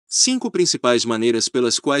5 principais maneiras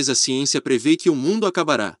pelas quais a ciência prevê que o mundo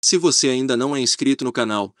acabará. Se você ainda não é inscrito no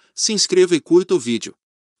canal, se inscreva e curta o vídeo.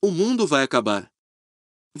 O mundo vai acabar.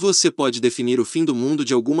 Você pode definir o fim do mundo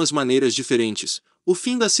de algumas maneiras diferentes: o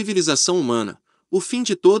fim da civilização humana, o fim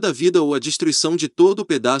de toda a vida ou a destruição de todo o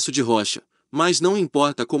pedaço de rocha, mas não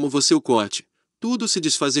importa como você o corte, tudo se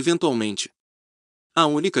desfaz eventualmente. A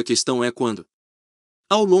única questão é quando.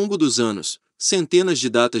 Ao longo dos anos, centenas de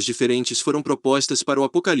datas diferentes foram propostas para o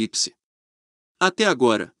apocalipse. Até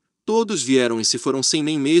agora, todos vieram e se foram sem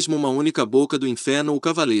nem mesmo uma única boca do inferno ou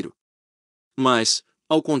cavaleiro. Mas,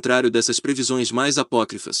 ao contrário dessas previsões mais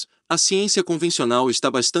apócrifas, a ciência convencional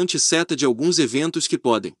está bastante certa de alguns eventos que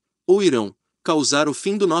podem, ou irão, causar o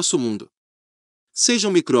fim do nosso mundo.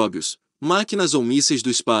 Sejam micróbios, máquinas ou mísseis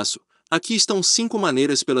do espaço, aqui estão 5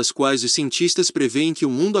 maneiras pelas quais os cientistas preveem que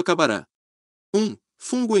o mundo acabará. 1.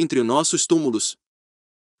 Fungo entre nossos túmulos.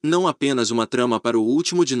 Não apenas uma trama para o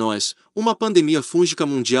último de nós, uma pandemia fúngica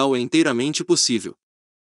mundial é inteiramente possível.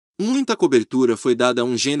 Muita cobertura foi dada a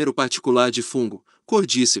um gênero particular de fungo,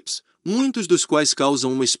 Cordyceps, muitos dos quais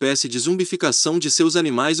causam uma espécie de zumbificação de seus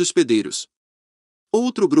animais hospedeiros.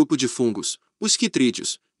 Outro grupo de fungos, os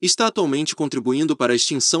quitrídeos, está atualmente contribuindo para a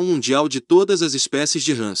extinção mundial de todas as espécies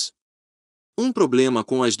de rãs. Um problema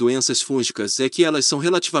com as doenças fúngicas é que elas são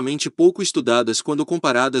relativamente pouco estudadas quando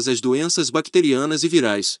comparadas às doenças bacterianas e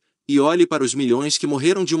virais, e olhe para os milhões que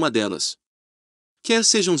morreram de uma delas. Quer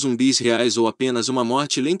sejam zumbis reais ou apenas uma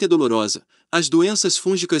morte lenta e dolorosa, as doenças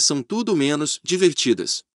fúngicas são tudo menos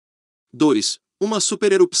divertidas. 2. Uma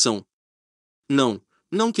supererupção. Não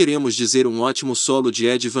queremos dizer um ótimo solo de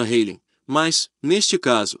Ed Van Halen, mas, neste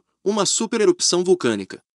caso, uma supererupção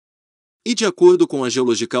vulcânica. E de acordo com a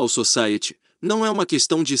Geological Society, não é uma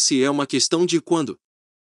questão de se, é uma questão de quando.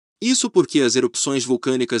 Isso porque as erupções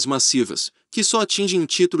vulcânicas massivas, que só atingem o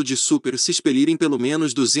título de super se expelirem pelo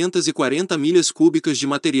menos 240 milhas cúbicas de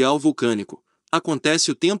material vulcânico,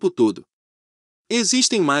 acontece o tempo todo.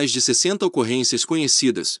 Existem mais de 60 ocorrências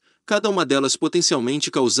conhecidas, cada uma delas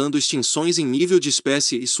potencialmente causando extinções em nível de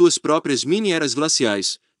espécie e suas próprias mini-eras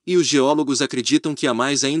glaciais, e os geólogos acreditam que há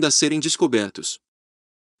mais ainda a serem descobertos.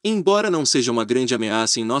 Embora não seja uma grande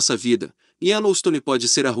ameaça em nossa vida, Yellowstone pode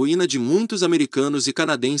ser a ruína de muitos americanos e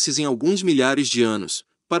canadenses em alguns milhares de anos,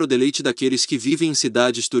 para o deleite daqueles que vivem em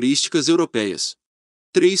cidades turísticas europeias.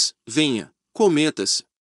 3. Venha, cometas.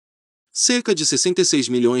 Cerca de 66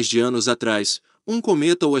 milhões de anos atrás, um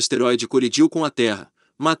cometa ou asteroide colidiu com a Terra,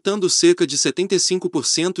 matando cerca de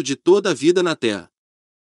 75% de toda a vida na Terra.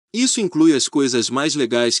 Isso inclui as coisas mais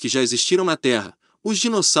legais que já existiram na Terra, os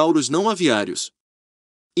dinossauros não aviários.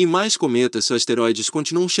 E mais cometas e asteroides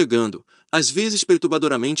continuam chegando, às vezes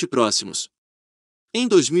perturbadoramente próximos. Em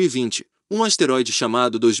 2020, um asteroide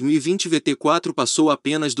chamado 2020 VT4 passou a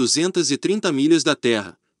apenas 230 milhas da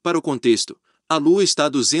Terra. Para o contexto, a Lua está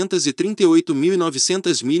a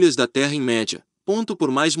 238.900 milhas da Terra em média. Por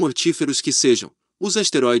mais mortíferos que sejam, os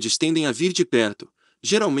asteroides tendem a vir de perto,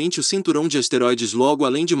 geralmente o cinturão de asteroides logo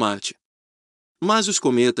além de Marte. Mas os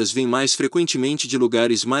cometas vêm mais frequentemente de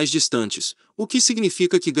lugares mais distantes, o que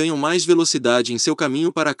significa que ganham mais velocidade em seu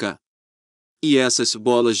caminho para cá. E essas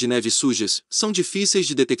bolas de neve sujas são difíceis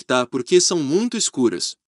de detectar porque são muito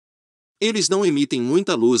escuras. Eles não emitem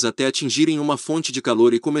muita luz até atingirem uma fonte de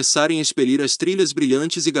calor e começarem a expelir as trilhas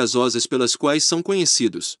brilhantes e gasosas pelas quais são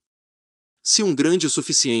conhecidos. Se um grande o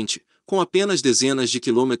suficiente, com apenas dezenas de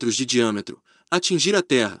quilômetros de diâmetro, atingir a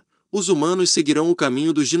Terra, os humanos seguirão o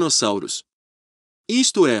caminho dos dinossauros.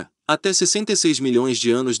 Isto é, até 66 milhões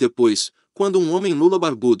de anos depois, quando um homem lula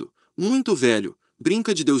barbudo, muito velho,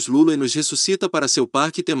 brinca de Deus Lula e nos ressuscita para seu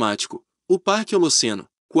parque temático, o Parque Holoceno.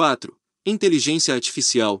 4. Inteligência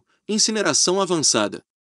artificial, incineração avançada.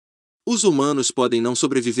 Os humanos podem não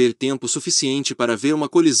sobreviver tempo suficiente para ver uma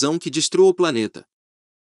colisão que destrua o planeta.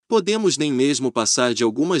 Podemos nem mesmo passar de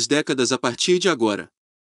algumas décadas a partir de agora.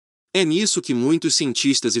 É nisso que muitos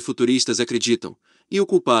cientistas e futuristas acreditam, e o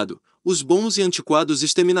culpado, os bons e antiquados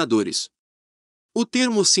exterminadores. O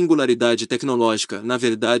termo singularidade tecnológica, na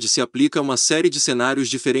verdade, se aplica a uma série de cenários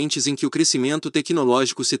diferentes em que o crescimento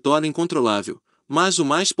tecnológico se torna incontrolável, mas o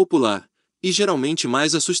mais popular, e geralmente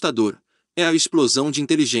mais assustador, é a explosão de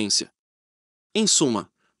inteligência. Em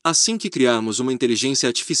suma, assim que criarmos uma inteligência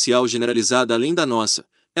artificial generalizada além da nossa,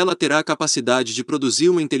 ela terá a capacidade de produzir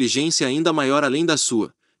uma inteligência ainda maior além da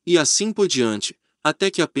sua, e assim por diante,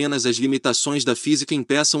 até que apenas as limitações da física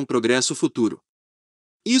impeçam um progresso futuro.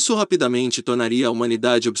 Isso rapidamente tornaria a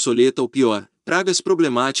humanidade obsoleta ou pior, pragas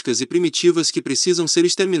problemáticas e primitivas que precisam ser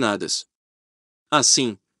exterminadas.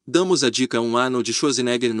 Assim, damos a dica a Arnold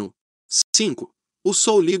Schwarzenegger no 5. O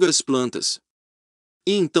Sol liga as plantas.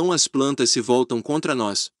 E então as plantas se voltam contra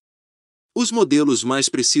nós. Os modelos mais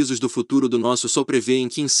precisos do futuro do nosso Sol prevêem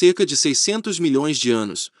que em cerca de 600 milhões de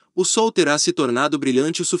anos, o Sol terá se tornado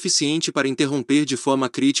brilhante o suficiente para interromper de forma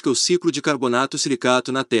crítica o ciclo de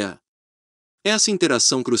carbonato-silicato na Terra. Essa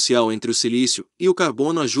interação crucial entre o silício e o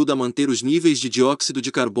carbono ajuda a manter os níveis de dióxido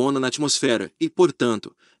de carbono na atmosfera e,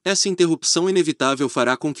 portanto, essa interrupção inevitável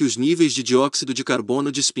fará com que os níveis de dióxido de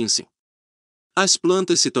carbono dispensem. As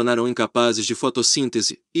plantas se tornarão incapazes de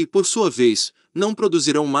fotossíntese e, por sua vez, não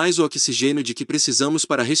produzirão mais o oxigênio de que precisamos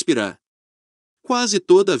para respirar. Quase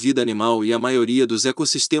toda a vida animal e a maioria dos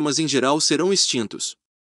ecossistemas em geral serão extintos.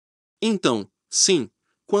 Então, sim,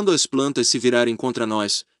 quando as plantas se virarem contra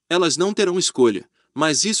nós, elas não terão escolha,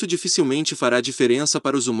 mas isso dificilmente fará diferença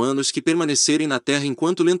para os humanos que permanecerem na Terra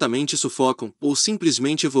enquanto lentamente sufocam ou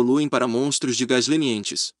simplesmente evoluem para monstros de gás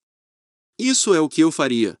lenientes. Isso é o que eu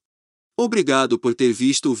faria. Obrigado por ter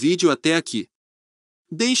visto o vídeo até aqui.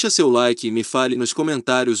 Deixa seu like e me fale nos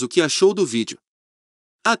comentários o que achou do vídeo.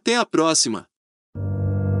 Até a próxima!